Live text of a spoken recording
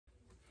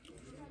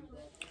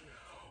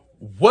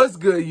What's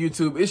good,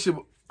 YouTube? It's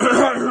your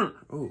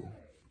Ooh.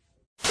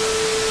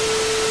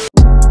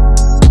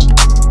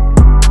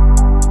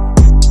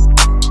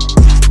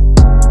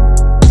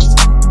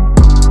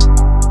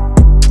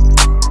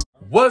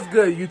 What's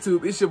good,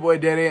 YouTube? It's your boy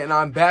Daddy, and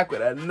I'm back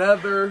with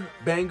another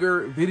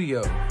banger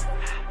video.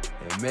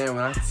 And man,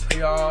 when I tell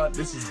y'all,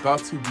 this is about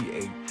to be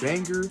a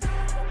banger.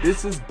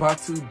 This is about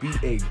to be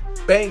a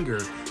banger.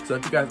 So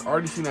if you guys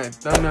already seen that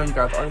thumbnail, you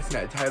guys already seen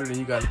that title, then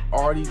you guys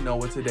already know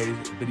what today's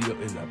video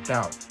is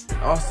about.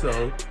 And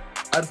also,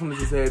 I just wanted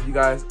to say, if you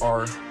guys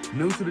are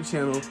new to the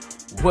channel,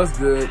 what's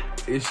good?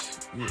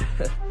 It's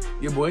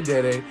your boy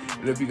Daddy.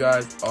 And if you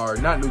guys are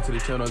not new to the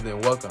channel,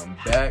 then welcome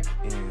back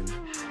and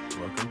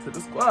welcome to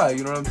the squad.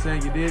 You know what I'm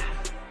saying? You dig?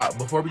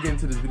 Before we get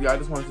into this video, I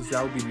just wanted to say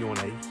I will be doing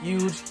a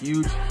huge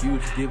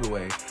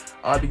giveaway.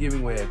 I'll be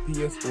giving away a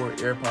PS4,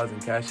 AirPods,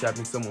 and Cash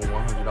Apping someone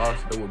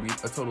 $100. There will be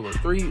a total of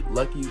 3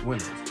 lucky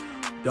winners.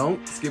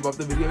 Don't skip off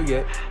the video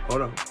yet.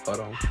 Hold on.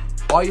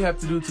 All you have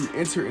to do to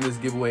enter in this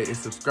giveaway is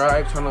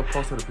subscribe, turn on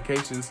post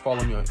notifications,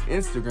 follow me on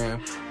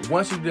Instagram.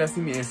 Once you do that,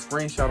 send me a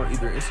screenshot on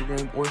either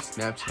Instagram or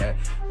Snapchat.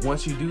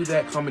 Once you do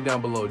that, comment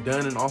down below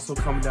done, and also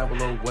comment down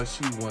below what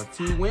you want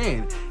to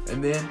win.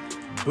 And then,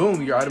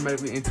 boom, you're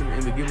automatically entered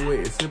in the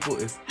giveaway. It's simple,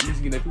 it's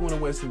easy, and if you want to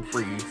win some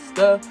free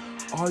stuff,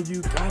 all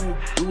you gotta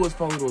do is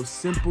follow those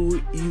simple,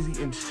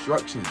 easy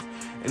instructions.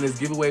 And this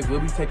giveaway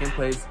will be taking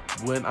place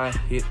when I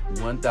hit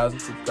 1,000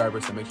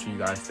 subscribers, so make sure you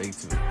guys stay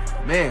tuned.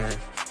 Man,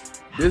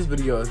 this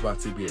video is about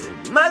to be a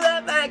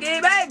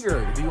motherfucking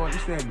banger. Do you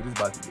understand me? This is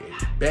about to be a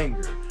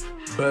banger.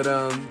 But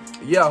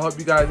yeah, I hope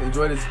you guys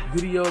enjoy this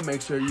video.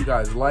 Make sure you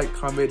guys like,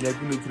 comment, and if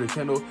you're new to the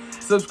channel,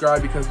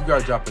 subscribe, because we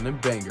are dropping them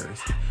bangers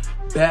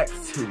back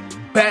to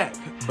back.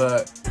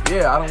 But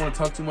yeah, I don't want to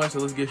talk too much, so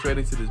let's get straight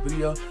into this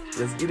video.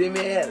 Let's get it,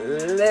 man.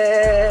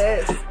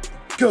 Let's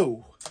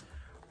go.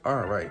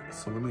 All right,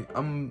 so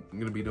I'm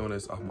gonna be doing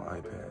this off my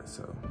iPad,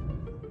 so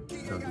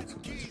don't do too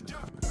much in the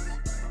comments.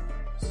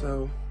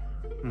 So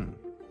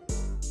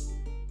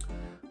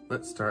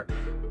let's start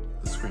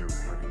the screen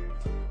recording.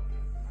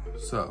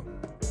 So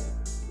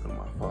go to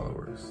my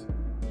followers.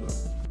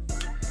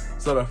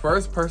 So the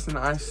first person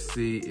I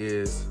see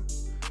is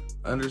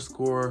 _wishpoppin_.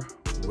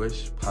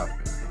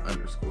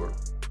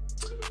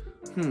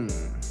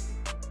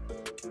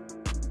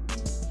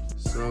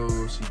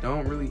 So she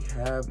don't really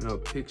have no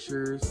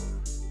pictures,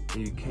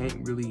 and you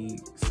can't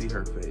really see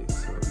her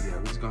face. So yeah,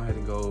 we're just going ahead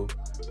and go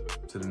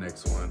to the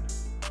next one.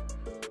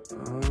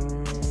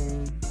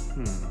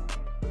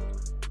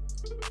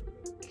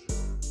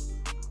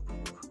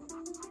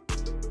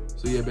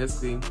 So yeah,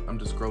 basically, I'm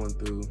just scrolling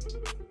through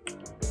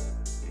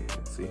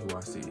and see who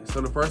I see.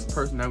 So the first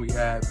person that we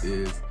have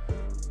is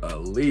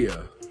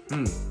Aaliyah.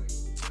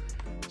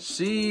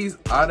 She's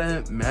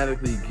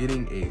automatically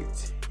getting a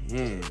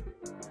 10.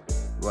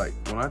 Like,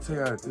 when I tell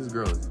you this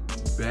girl is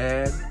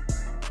bad,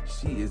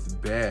 she is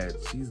bad.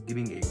 She's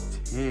getting a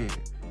 10.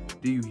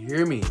 Do you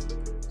hear me?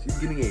 She's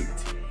getting a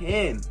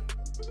 10.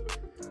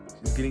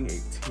 She's getting a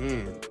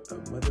 10. A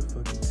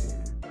motherfucking 10.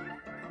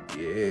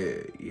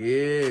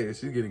 Yeah.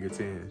 She's getting a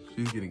 10.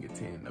 She's getting a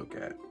 10, no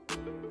cap.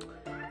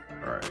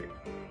 All right.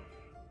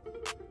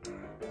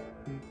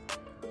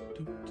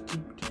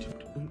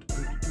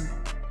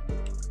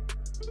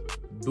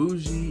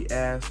 Bougie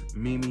ass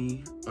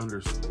Mimi _.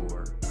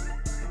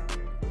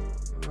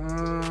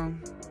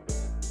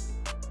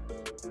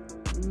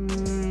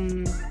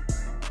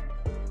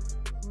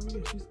 Oh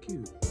yeah, she's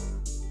cute.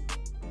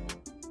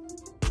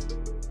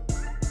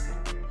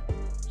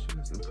 She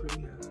got some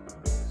pretty ass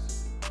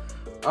eyes.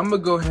 I'm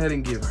gonna go ahead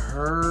and give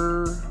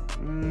her.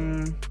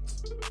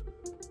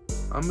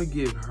 I'm gonna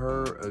give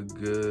her a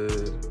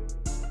good.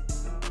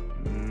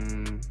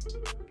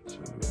 She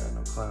don't got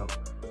no clout.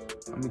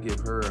 I'm gonna give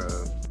her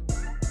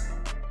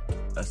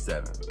a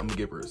 7. I'm gonna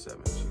give her a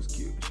 7. She's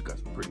cute. She got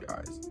some pretty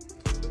eyes.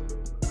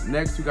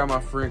 Next, we got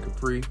my friend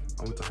Capri.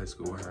 I went to high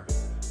school with her.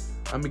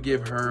 I'm gonna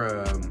give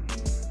her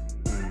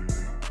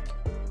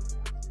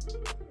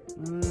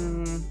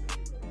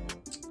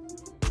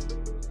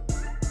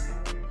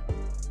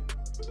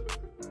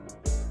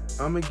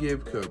I'm gonna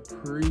give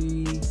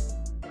Capri.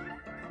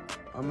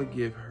 I'm gonna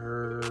give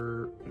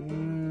her.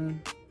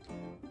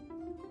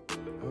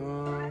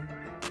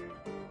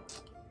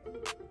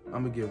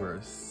 I'm gonna give her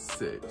a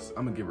 6.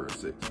 I'm gonna give her a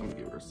 6. I'm gonna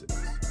give her a 6.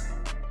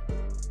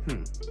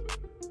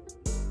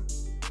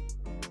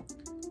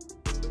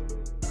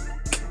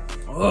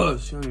 Oh,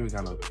 she don't even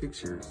got no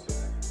pictures.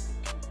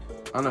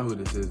 I know who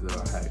this is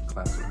though. I had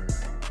class with her.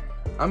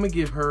 I'm gonna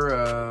give her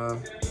a.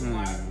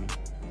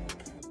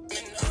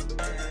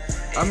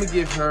 I'm gonna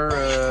give her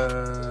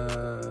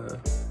a.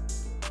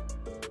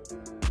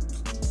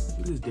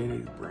 What is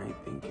Daddy's brain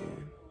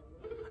thinking?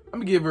 I'm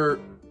gonna give her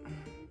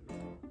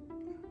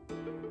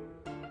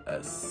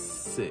a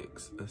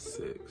 6. A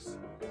 6.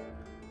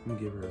 I'm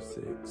gonna give her a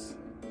 6.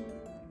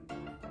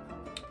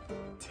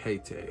 Tay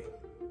Tay.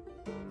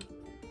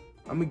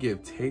 I'm gonna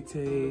give Tay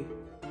Tay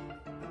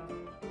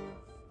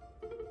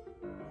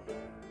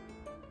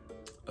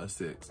a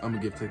 6. I'm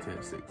gonna give Tay Tay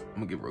a 6. I'm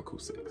gonna give her a cool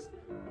 6.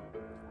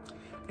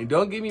 And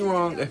don't get me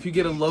wrong, if you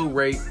get a low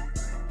rate,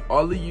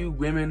 all of you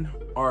women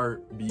are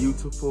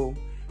beautiful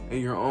in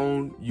your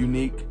own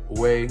unique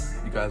way.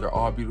 You guys are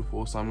all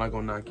beautiful, so I'm not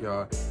gonna knock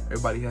y'all.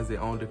 Everybody has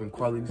their own different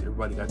qualities.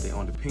 Everybody got their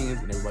own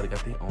opinions, and everybody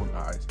got their own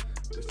eyes.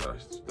 Just thought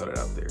I'd throw it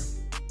out there.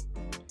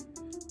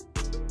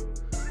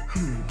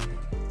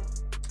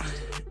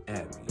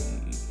 Abby.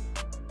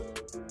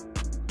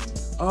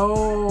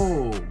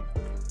 Oh,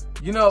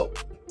 you know,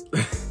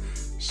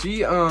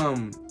 she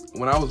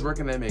when I was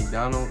working at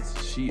McDonald's,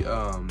 she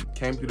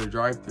came through the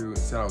drive-thru and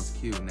said I was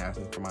cute and asked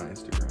me for my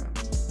Instagram.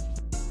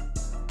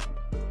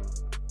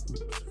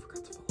 Oops, I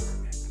forgot to follow her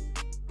back.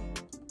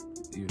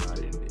 Even though I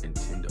didn't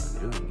intend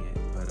on doing it,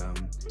 but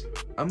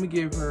I'm gonna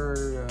give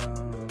her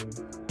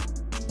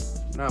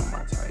not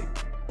my type.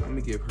 I'm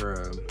gonna give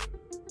her a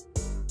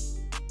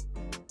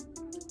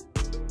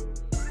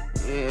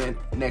and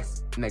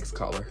next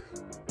caller.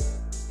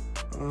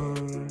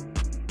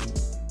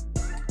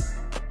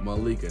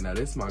 Malika. Now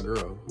this is my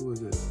girl. Who is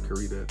this?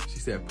 Karita. She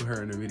said put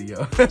her in the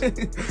video.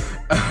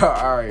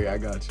 Alright, I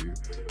got you.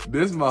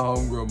 This is my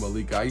homegirl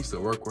Malika. I used to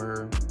work with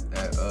her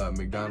at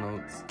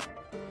McDonald's.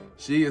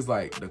 She is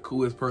like the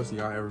coolest person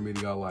y'all ever meet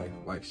in y'all life.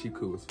 Like, she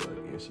cool as fuck.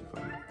 Yeah, she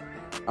funny.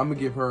 I'm gonna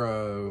give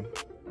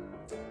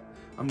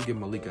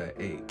Malika an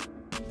 8.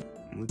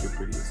 Malika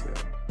pretty as hell.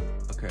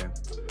 Okay.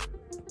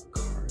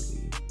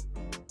 Carly.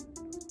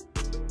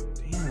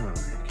 Damn, I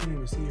can't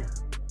even see her.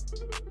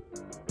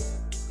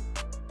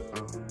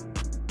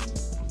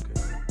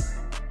 Okay.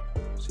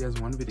 She has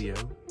one video.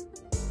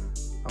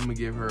 I'm gonna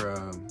give her I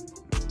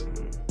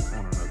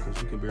don't know,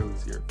 because you can barely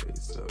see her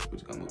face, so we're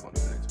just gonna move on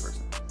to the next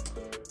person.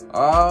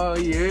 Oh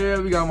yeah,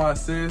 we got my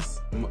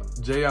sis,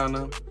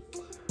 Jayana.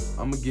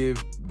 I'm gonna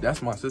give,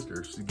 that's my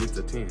sister. She gets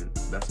a 10.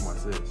 That's my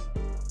sis.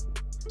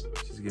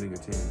 She's getting a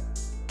 10.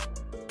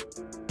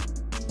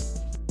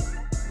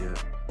 Yeah,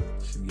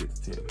 she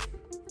gets a 10.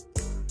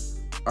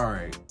 All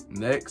right,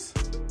 next,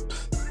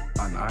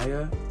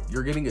 Anaya.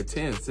 You're getting a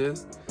 10,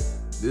 sis.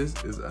 This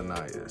is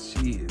Anaya.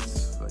 She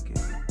is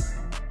fucking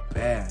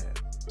bad.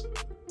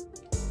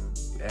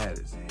 Bad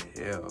as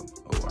hell.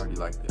 Oh, I already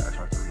liked it. I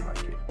tried to really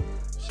like it.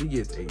 She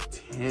gets a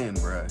 10,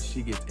 bruh.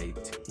 She gets a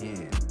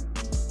 10.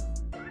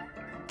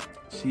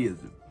 She is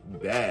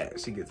bad.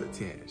 She gets a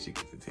 10. She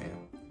gets a 10.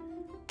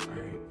 All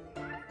right.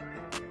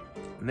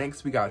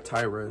 Next, we got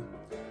Tyra.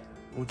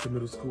 Went to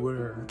middle school with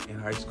her and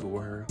high school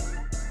with her.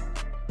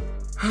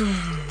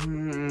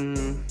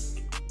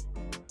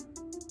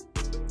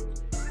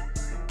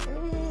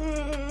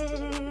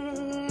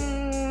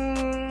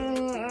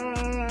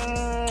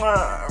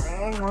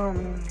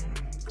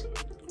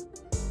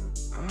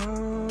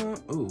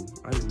 Oh,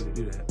 I didn't mean to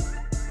do that.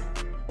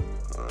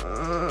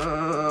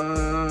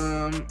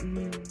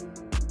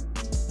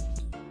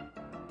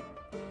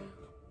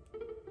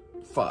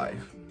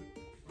 5.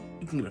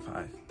 You can get a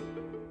 5.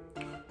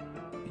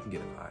 You can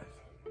get a 5.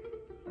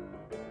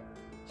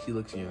 She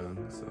looks young,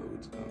 so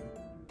it's gonna.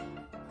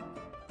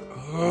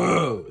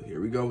 Oh,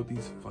 here we go with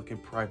these fucking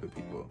private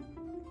people.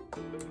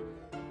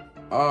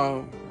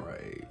 All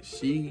right,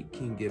 she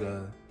can get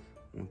a.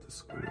 Went to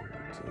school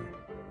too.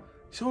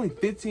 She's only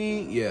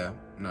 15. Yeah,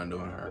 I'm not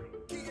doing her.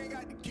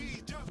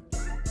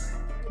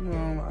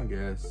 No, I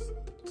guess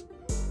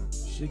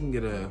she can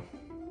get a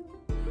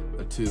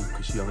 2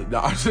 because she only. No,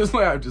 I'm just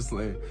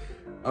playing.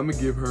 I'm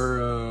gonna give her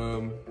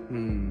a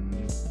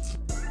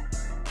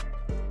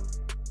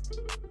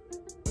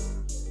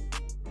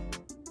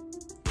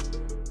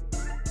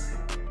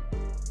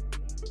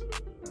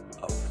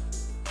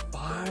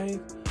 5,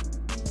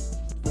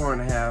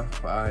 4.5,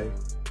 5.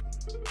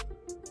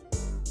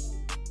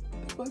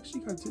 The fuck, she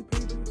got 2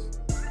 pages.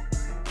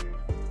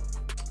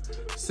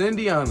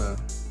 Cindiana,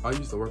 I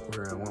used to work with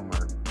her at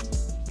Walmart.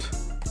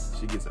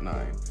 She gets a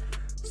 9.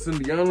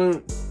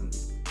 Cindiana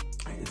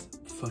is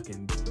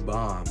fucking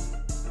bomb.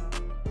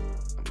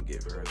 I'm gonna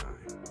give her a 9.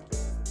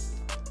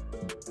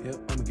 Yep,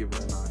 I'm gonna give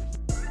her a 9.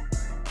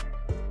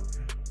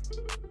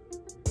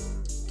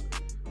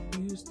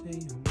 You stay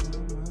on my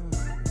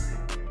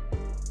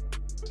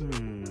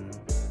mind.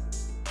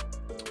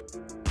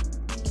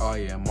 Oh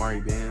yeah,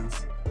 Mari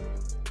Benz.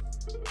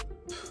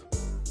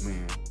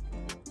 Man,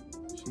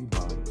 she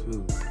bomb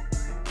too.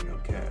 No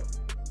cap.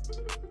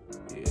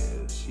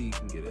 Yeah, she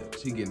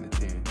getting a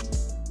 10.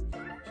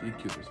 She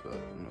cute as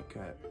fuck. No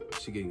cap.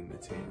 She getting a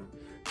 10.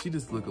 She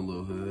just look a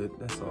little hood.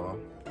 That's all.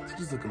 She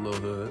just look a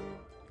little hood.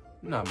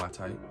 Not my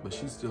type, but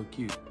she's still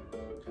cute.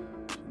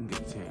 She can get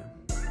a 10.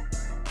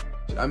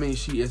 I mean,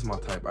 she is my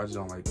type. I just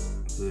don't like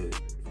hood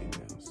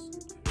females.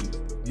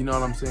 You know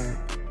what I'm saying?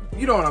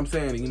 You know what I'm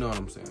saying, and you know what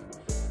I'm saying.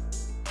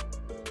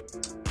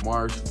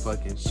 Marsh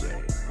fucking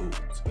Shay. Ooh,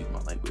 excuse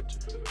my language.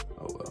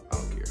 Oh well, I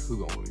don't care. Who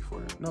gonna win me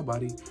for it?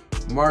 Nobody.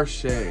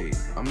 Marche.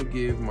 I'm gonna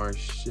give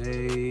Marche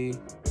a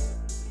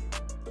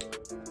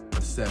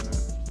 7.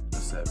 A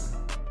 7.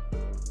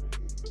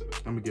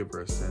 I'm gonna give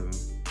her a 7.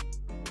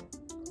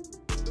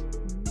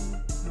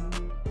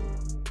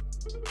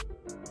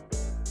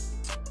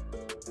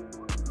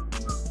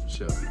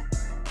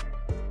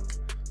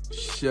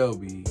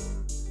 Shelby.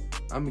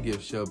 I'm gonna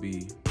give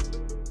Shelby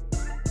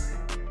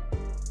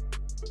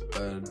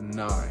a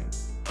 9.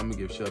 I'm gonna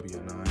give Shelby a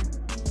 9.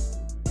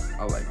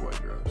 I like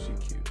white girl. She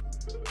cute.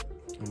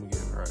 I'm gonna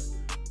give her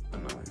a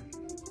 9.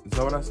 Is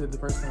that what I said the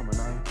first time? A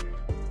 9?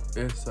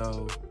 If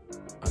so,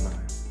 a 9.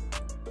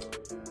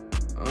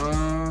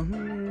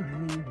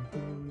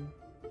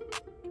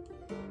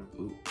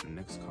 Ooh,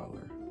 next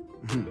caller.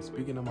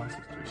 Speaking of my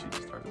sister, she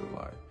just started a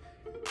live.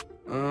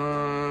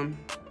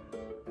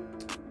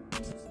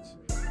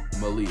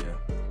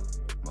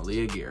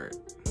 Malia Garrett.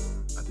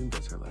 I think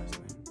that's her last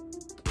name.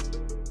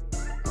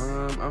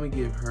 I'm gonna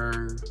give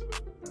her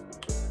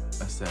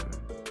a 7.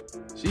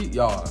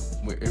 Y'all,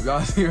 if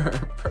y'all see her in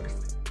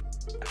person,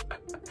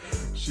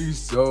 she's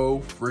so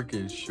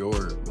freaking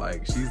short.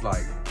 Like, she's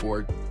like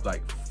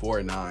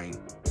 4'9".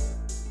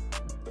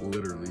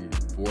 Literally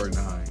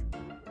 4'9".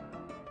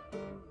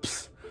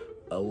 Psst.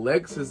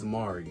 Alexis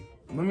Mari.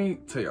 Let me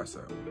tell y'all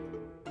something.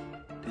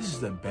 This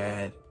is a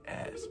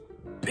badass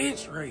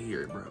bitch right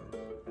here, bro.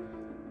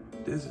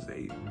 This is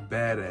a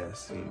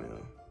badass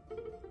female.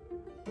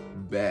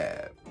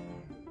 Bad.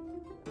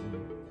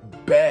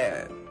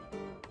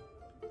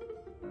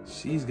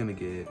 She's gonna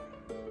get,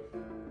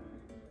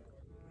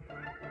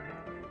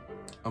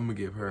 I'm gonna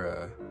give her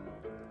a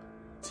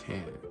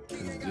 10,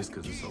 just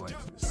cause it's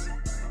Alexis.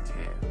 10.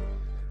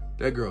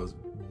 That girl's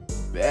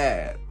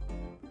bad.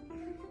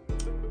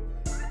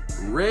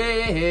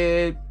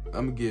 Red.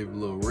 I'm gonna give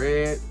Lil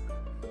Red.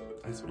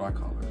 That's what I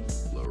call her,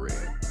 Lil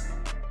Red.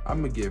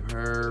 I'm gonna give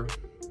her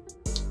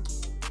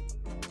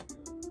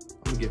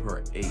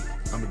an 8.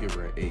 I'm gonna give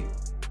her an 8.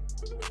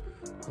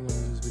 How long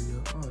is this video?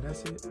 Oh,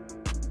 that's it.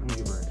 I'm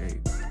gonna give her an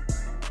 8.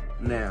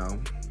 Now,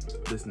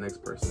 this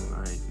next person, I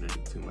ain't gonna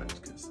do too much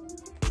because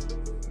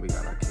we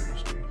got our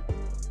chemistry.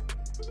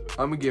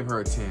 I'm gonna give her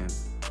a 10,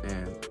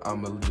 and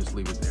I'm gonna just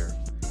leave it there.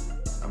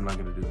 I'm not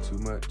gonna do too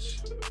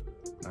much.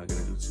 Not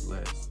gonna do too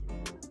less.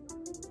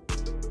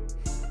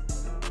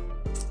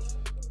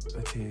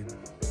 A 10.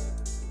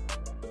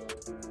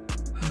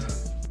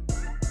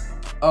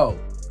 Oh,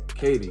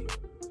 Katie.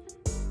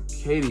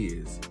 Katie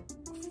is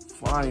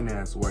fine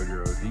ass white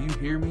girl. Do you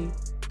hear me?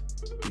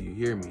 Do you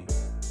hear me?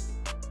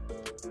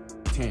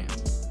 10. 10.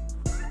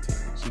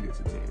 She gets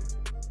a 10.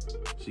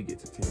 She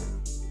gets a 10.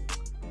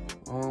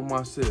 Oh,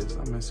 my sis,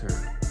 I miss her.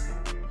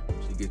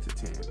 She gets a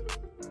 10.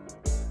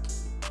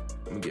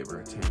 I'm gonna give her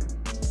a 10.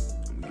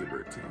 I'm gonna give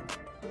her a 10.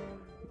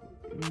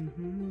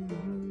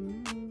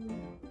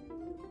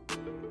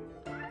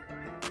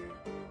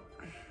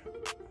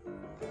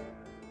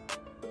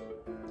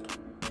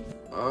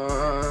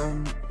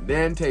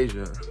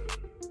 Dantasia.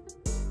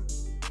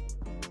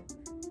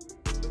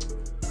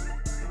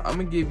 I'm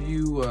gonna give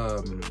you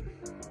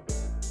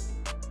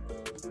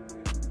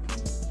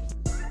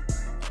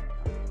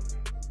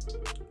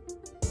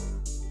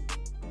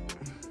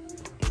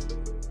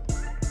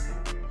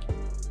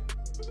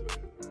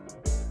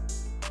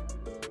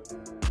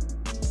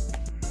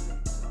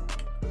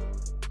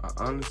I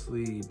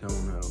honestly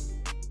don't know.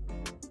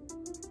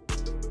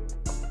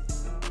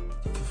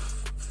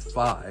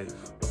 5.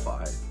 A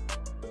 5.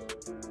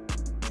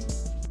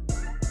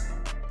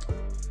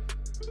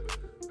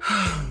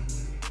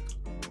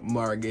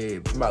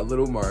 Margate, my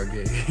little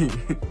Margate.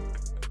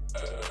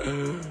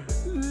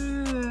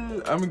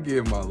 I'm gonna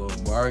give my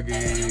little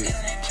Margate.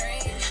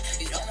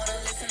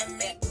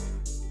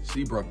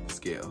 She broke the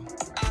scale.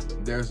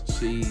 There's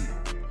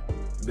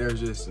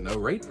just no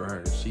rate for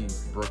her. She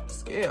broke the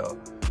scale.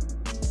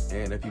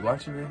 And if you're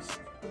watching this,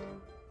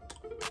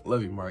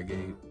 love you,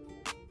 Margate.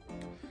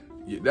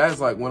 Yeah, that's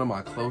like one of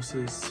my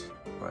closest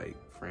like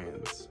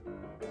friends.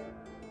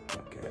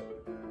 Okay.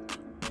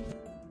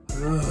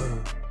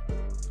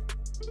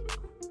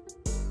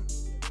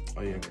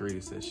 Oh yeah,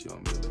 Karita says she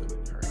don't be able to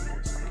put her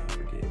hair, so I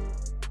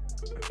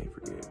can't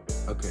forget.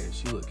 Okay,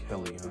 she look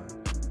hella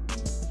young,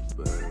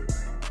 but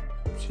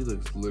she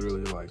looks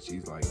literally like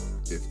she's like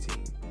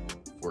 15,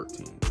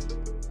 14.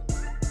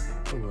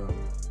 Oh well.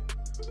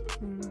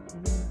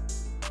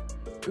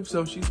 If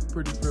so, she's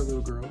pretty for a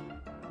little girl.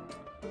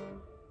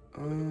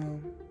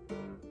 I'm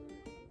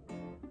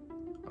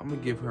gonna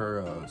give her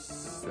a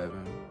 7.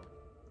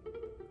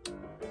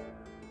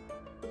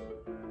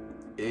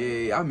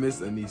 Hey, I miss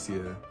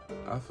Anicia.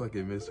 I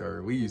fucking miss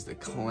her. We used to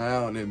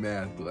clown in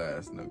math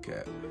class, no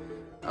cap.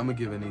 I'm gonna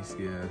give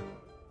Anicia,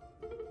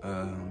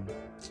 I'm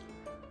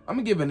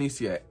gonna give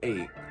Anicia an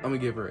 8. I'm gonna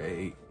give her an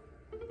 8.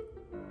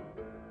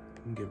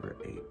 I'm gonna give her an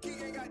 8.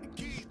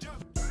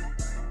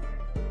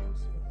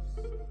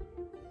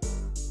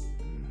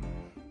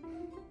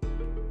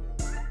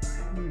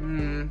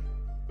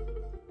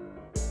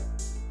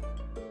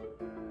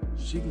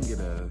 She can get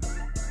a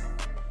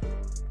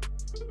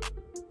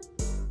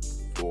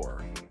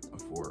 4. A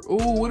 4.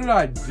 Ooh, what did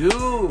I do,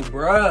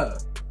 bruh?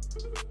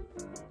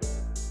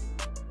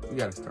 We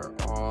gotta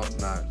start all.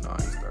 No, I ain't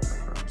start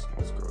back. I'm just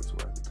gonna scroll to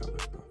where I can cut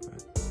left off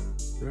at.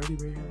 Did I already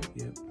right here?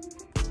 Yep.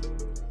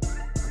 I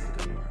think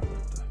I know where I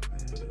left off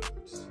at.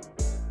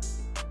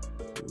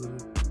 A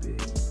little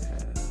bit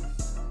past.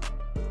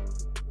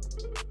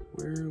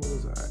 Where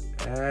was I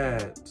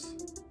at?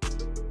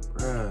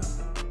 Bruh.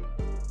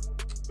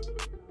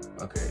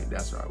 Okay,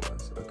 that's where I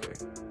was. Okay.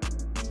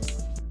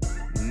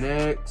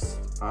 Next,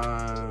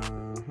 I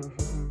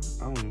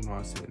don't even know how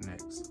I said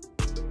next.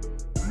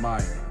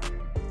 Maya.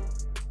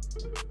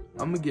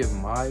 I'm gonna give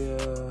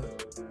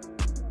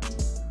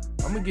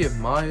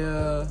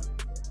Maya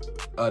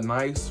a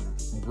nice,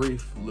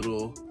 brief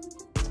little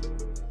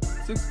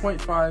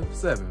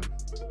 6.57.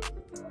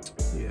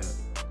 Yeah,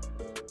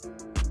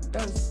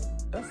 that's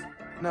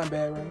not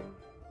bad, right?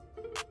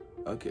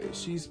 Okay,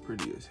 she's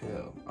pretty as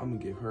hell. I'm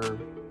gonna give her.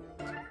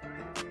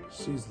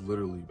 She's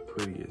literally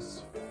pretty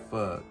as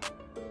fuck.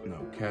 No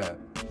cap.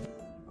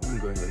 I'm gonna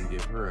go ahead and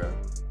give her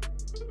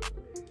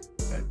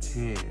a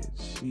 10.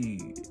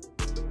 She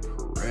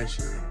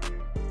pressure.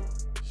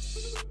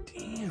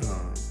 Damn. I'm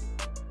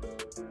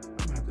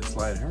gonna have to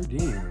slide in her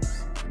DMs.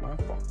 My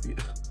fault. Yeah.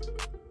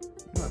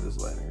 I'm gonna have to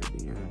slide in her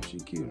DMs. She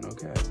cute, no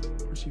cap.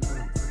 Where's she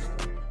from first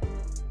off?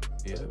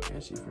 Yep,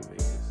 and she from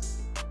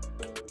Vegas.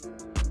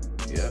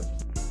 Yep.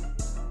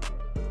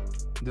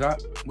 Yeah,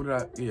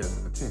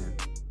 a 10.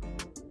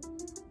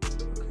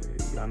 Okay,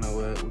 y'all know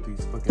what? With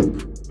these fucking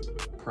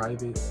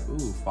privates.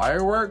 Ooh,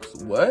 fireworks?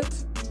 What?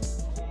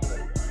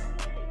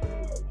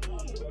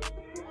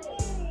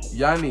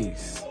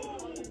 Yanis.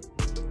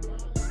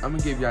 I'm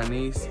gonna give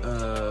Yanis,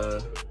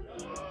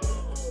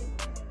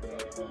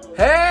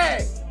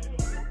 hey!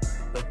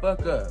 The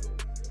fuck up.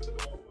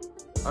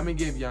 I'm gonna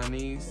give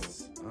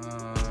Yanis,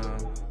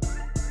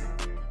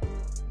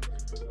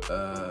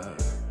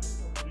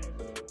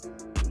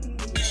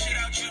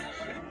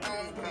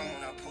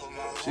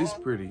 she's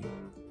pretty.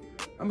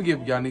 I'm gonna give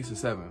Yanis a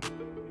 7.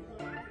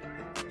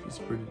 She's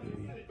pretty to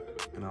me,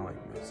 and I like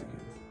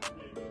Mexicans.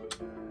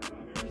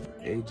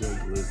 AJ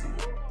Glizzy.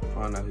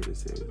 I don't know who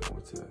this is. I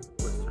went to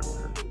Western with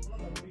her.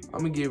 I'm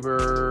gonna give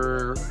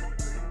her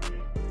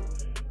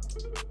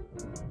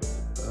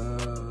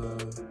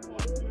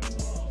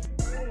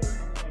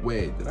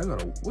wait, did I go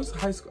to what's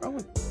high school? I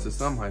went to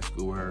some high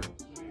school with her.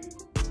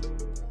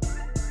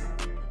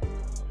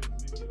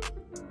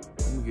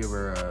 I'm gonna give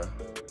her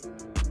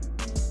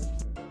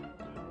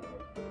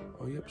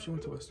oh yep, she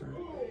went to Western.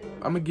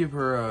 I'm gonna give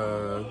her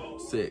a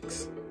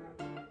 6.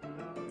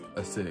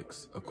 A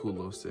 6. A cool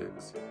little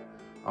 6.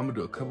 I'm gonna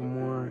do a couple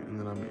more and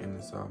then I'm gonna end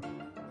this off.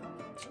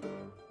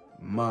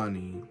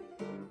 Imani.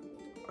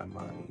 I'm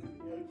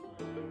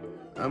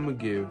gonna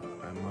give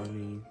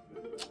Imani.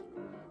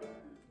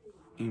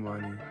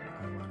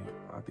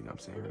 I think I'm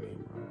saying her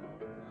name wrong.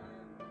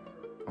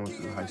 I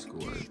went to high school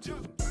with her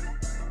too.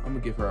 I'm gonna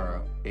give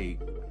her a 8.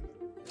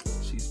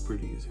 She's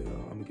pretty as hell.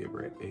 I'm gonna give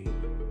her an 8.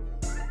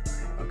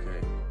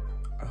 Okay.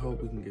 I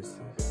hope we can get this.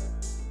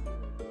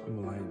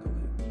 I'm gonna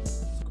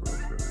scroll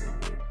for a little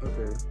bit.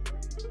 Okay.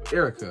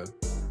 Erica.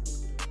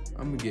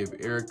 I'm gonna give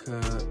Erica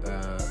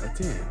a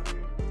 10.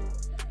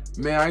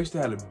 Man, I used to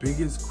have the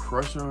biggest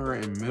crush on her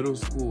in middle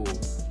school.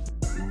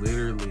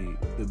 Literally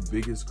the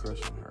biggest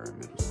crush on her in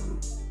middle school.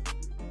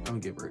 I'm gonna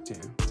give her a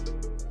 10.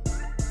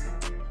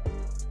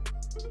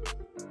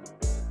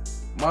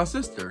 My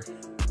sister.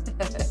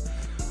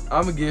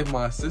 I'm gonna give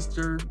my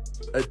sister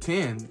a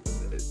 10.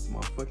 It's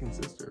my fucking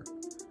sister.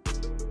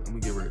 I'm gonna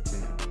give her a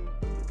 10.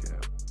 Okay.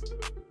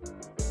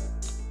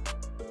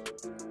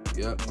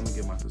 Yep, I'm gonna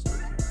give my sister a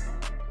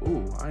 10.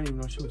 Ooh, I didn't even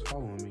know she was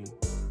following me.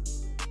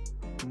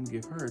 I'm gonna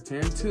give her a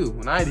 10 too.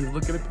 When I didn't even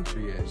look at a picture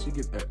yet, she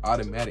gets an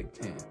automatic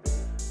 10.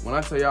 When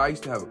I tell y'all I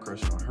used to have a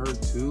crush on her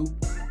too,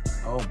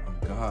 oh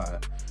my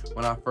God.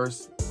 When I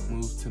first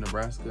moved to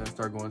Nebraska and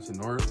started going to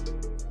North,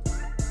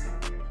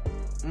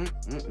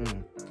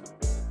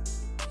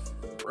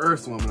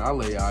 first woman I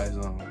lay eyes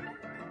on.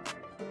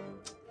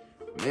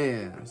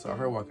 Man, I saw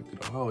her walking through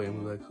the hallway and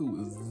was like,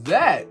 who is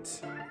that?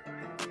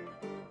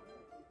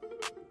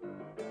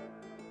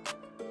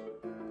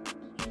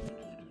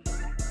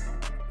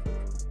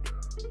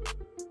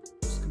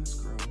 Just gonna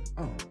scroll.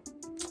 Oh,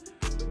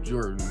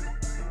 Jordan.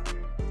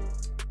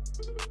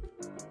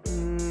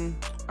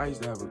 I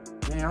used to have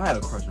man, I had a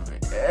crush on her.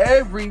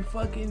 Every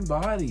fucking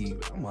body.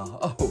 I'm a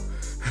hoe.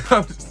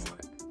 I'm just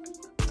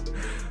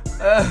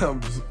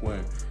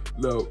playing.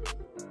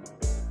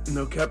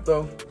 No cap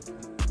though.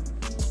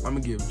 I'm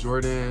gonna give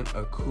Jordan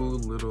a cool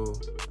little,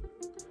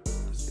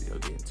 this video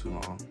getting too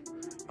long.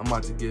 I'm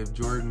about to give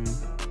Jordan,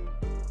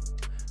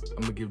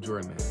 I'm gonna give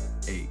Jordan an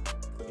 8.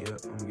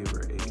 Yep, I'm gonna give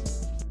her an 8.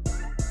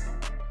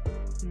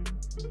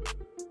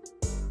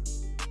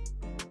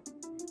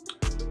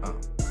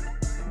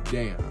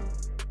 Damn.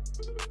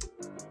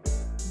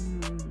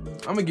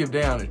 I'm gonna give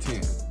Dayon a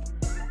 10.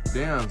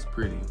 Dayon's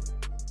pretty.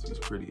 She's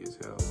pretty as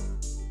hell.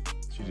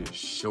 She's just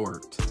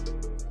short.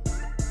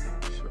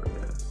 Short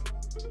ass.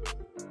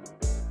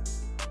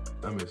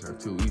 I miss her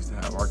too. We used to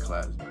have our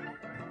class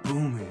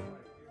booming.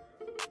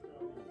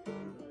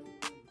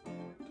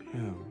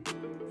 Damn.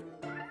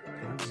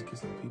 Can I just get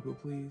some people,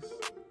 please?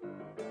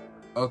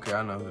 Okay,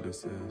 I know who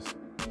this is.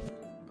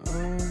 I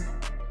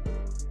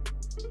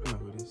know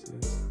who this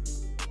is.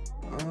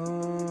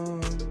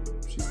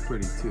 She's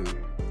pretty too.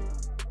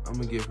 I'm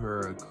gonna give her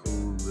a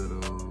cool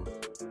little,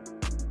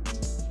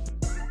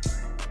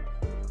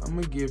 I'm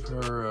gonna give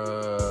her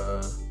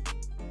a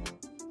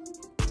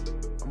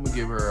I'm gonna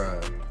give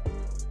her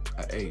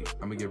a 8.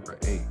 I'm gonna give her an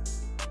 8.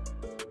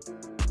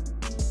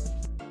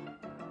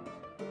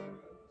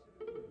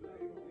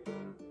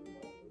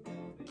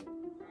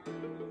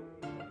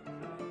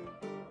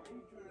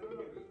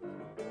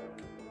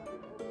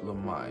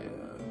 Lamaya.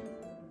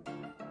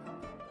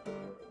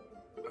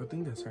 I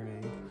think that's her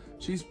name.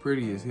 She's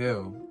pretty as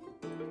hell.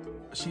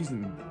 She's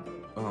in,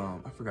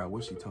 I forgot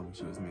what she told me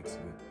she was mixed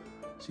with.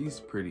 She's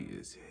pretty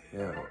as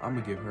hell. I'm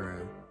gonna give her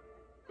a,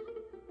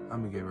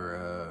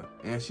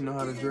 and she know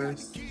how to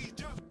dress.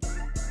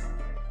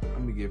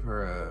 I'm gonna give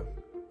her a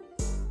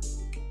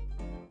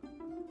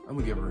 10. I'm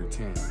gonna give her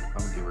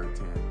a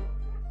 10.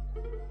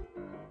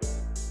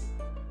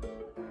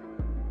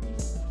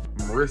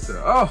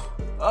 Marissa,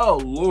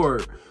 oh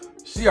Lord.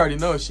 She already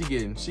knows she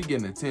getting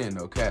a 10,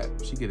 no cap.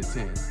 She get a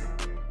 10.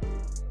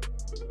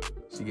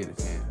 She get a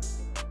 10.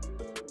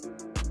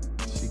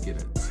 She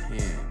get a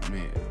 10,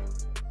 man.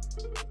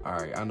 All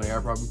right, I know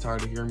y'all probably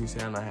tired of hearing me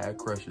saying I had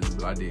crushes,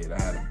 but I did.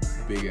 I had a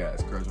big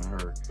ass crush on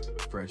her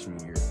freshman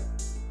year.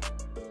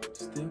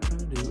 Still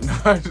kind of do. No,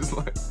 I just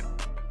like,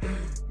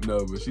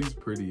 no, but she's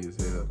pretty as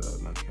hell though,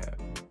 no cap.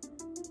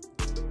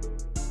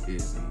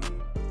 Izzy.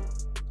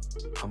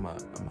 I'm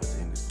not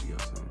saying this video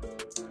soon.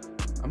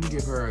 I'm gonna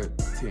give her a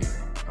 10.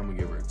 I'm gonna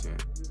give her a 10.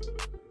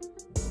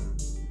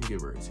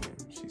 Give her a 10.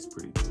 She's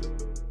pretty good.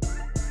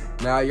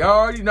 Now, y'all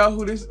already know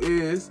who this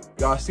is.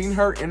 Y'all seen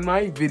her in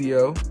my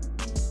video.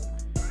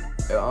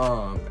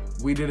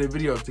 We did a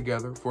video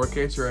together,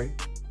 4K Trey.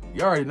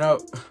 You already know.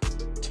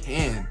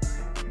 10.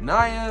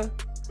 Naya,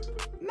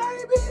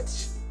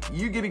 bitch.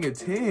 You getting a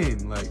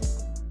 10. Like,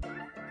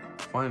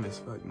 fine as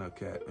fuck, no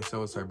cat. And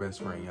so is her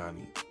best friend,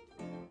 Yanni.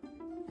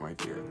 Right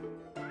there.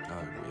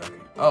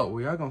 Oh,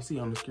 well, y'all gonna see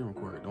on the screen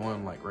recorder. The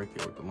one, like, right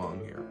there with the long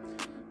hair.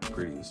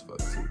 Pretty as fuck,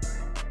 too.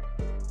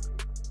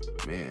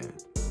 Man,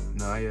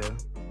 Naya,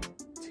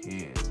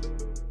 10.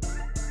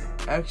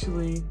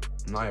 Actually,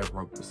 Naya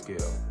broke the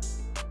scale.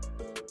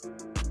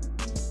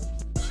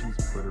 She's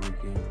Puerto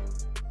Rican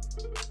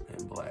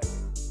and black.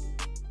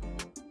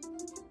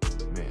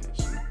 Man,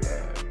 she's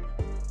bad.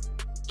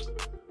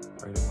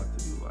 Right, I'm about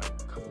to do, like,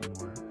 a couple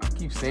more. I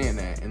keep saying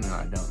that, and then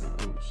I don't.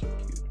 Oh, she's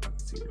cute. I can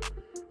see her.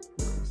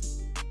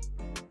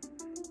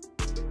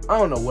 I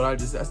don't know what I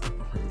just asked.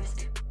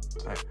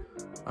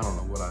 I don't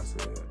know what I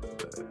said,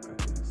 but I guess.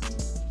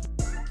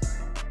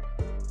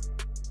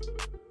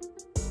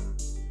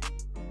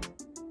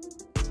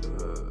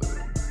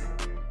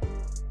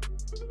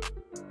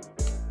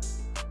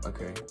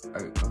 Okay. I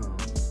don't know.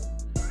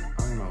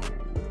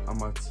 I'm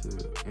about to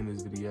end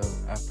this video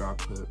after I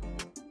create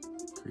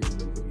a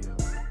new video. I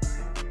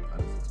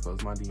just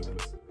exposed my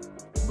DMs.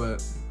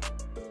 But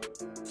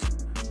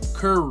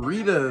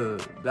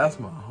Karita, that's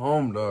my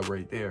home dog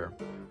right there.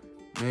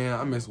 Man,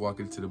 I miss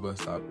walking to the bus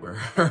stop, bro.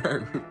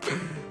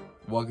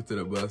 Walking to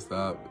the bus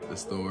stop, the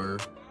store.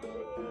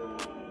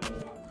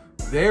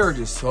 They are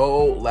just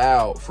so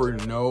loud for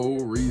no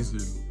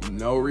reason.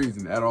 No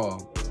reason at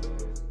all.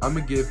 I'm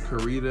gonna give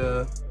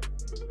Karita.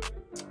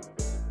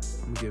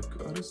 I'm gonna give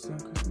Karita a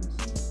 7.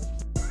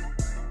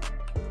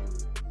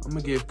 Let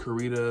me give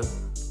Karita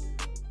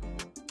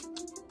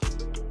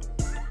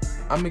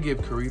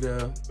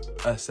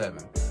a 7.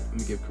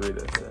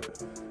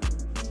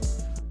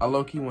 I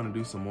low-key want to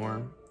do some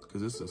more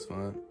because this was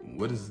fun.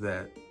 What is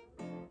that?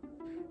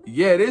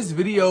 Yeah, this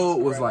video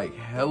was like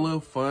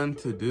hella fun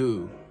to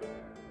do.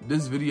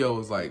 This video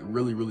was like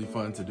really, really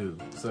fun to do.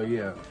 So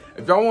yeah,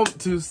 if y'all want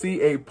to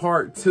see a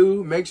part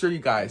 2, make sure you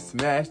guys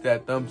smash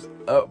that thumbs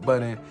up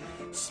button.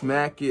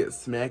 Smack it,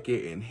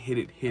 and hit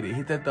it.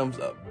 Hit that thumbs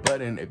up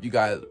button if you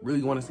guys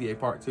really want to see a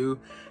part 2.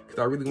 Because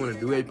I really want to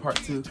do a part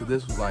 2 because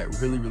this was like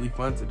really, really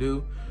fun to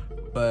do.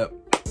 But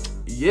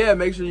yeah,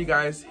 make sure you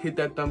guys hit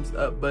that thumbs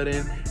up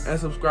button and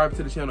subscribe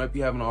to the channel if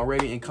you haven't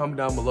already, and comment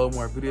down below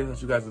more videos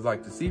that you guys would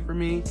like to see from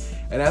me.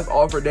 And that's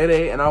all for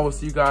Dede, and I will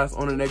see you guys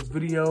on the next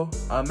video.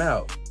 I'm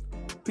out.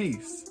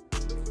 Peace.